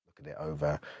at it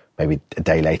over, maybe a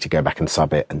day later go back and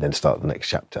sub it and then start the next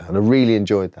chapter. And I really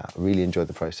enjoyed that. I really enjoyed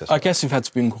the process. I guess you've had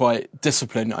to be quite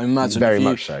disciplined, I imagine. Very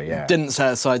much so, yeah. Didn't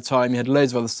set aside time, you had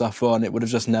loads of other stuff on, it would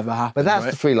have just never happened. But that's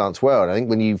right? the freelance world. I think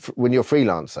when you're a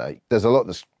freelancer, there's a lot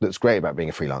that's great about being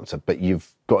a freelancer, but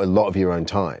you've got a lot of your own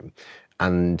time,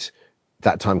 and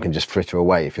that time can just fritter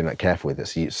away if you're not careful with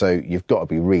it. So you've got to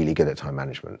be really good at time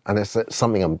management, and it's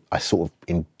something I sort of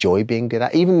enjoy being good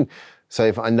at. Even so,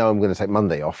 if I know I'm going to take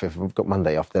Monday off, if I've got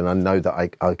Monday off, then I know that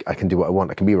I can do what I want.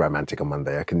 I can be romantic on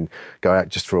Monday. I can go out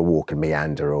just for a walk and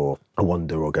meander, or a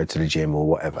wander, or go to the gym, or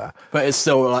whatever. But it's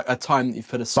still like a time that you've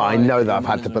put aside. But I know that I've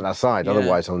had to put that aside,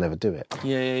 otherwise I'll never do it.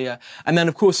 Yeah. And then,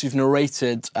 of course, you've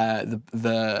narrated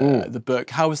the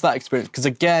book. How was that experience? Because,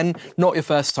 again, not your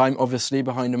first time, obviously,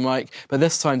 behind a mic, but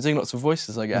this time doing lots of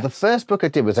voices, I guess. The first book I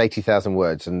did was 80,000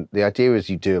 words, and the idea is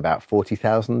you do about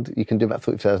 40,000. You can do about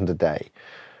 40,000 a day.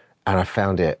 And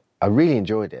I really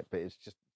enjoyed it, but it's just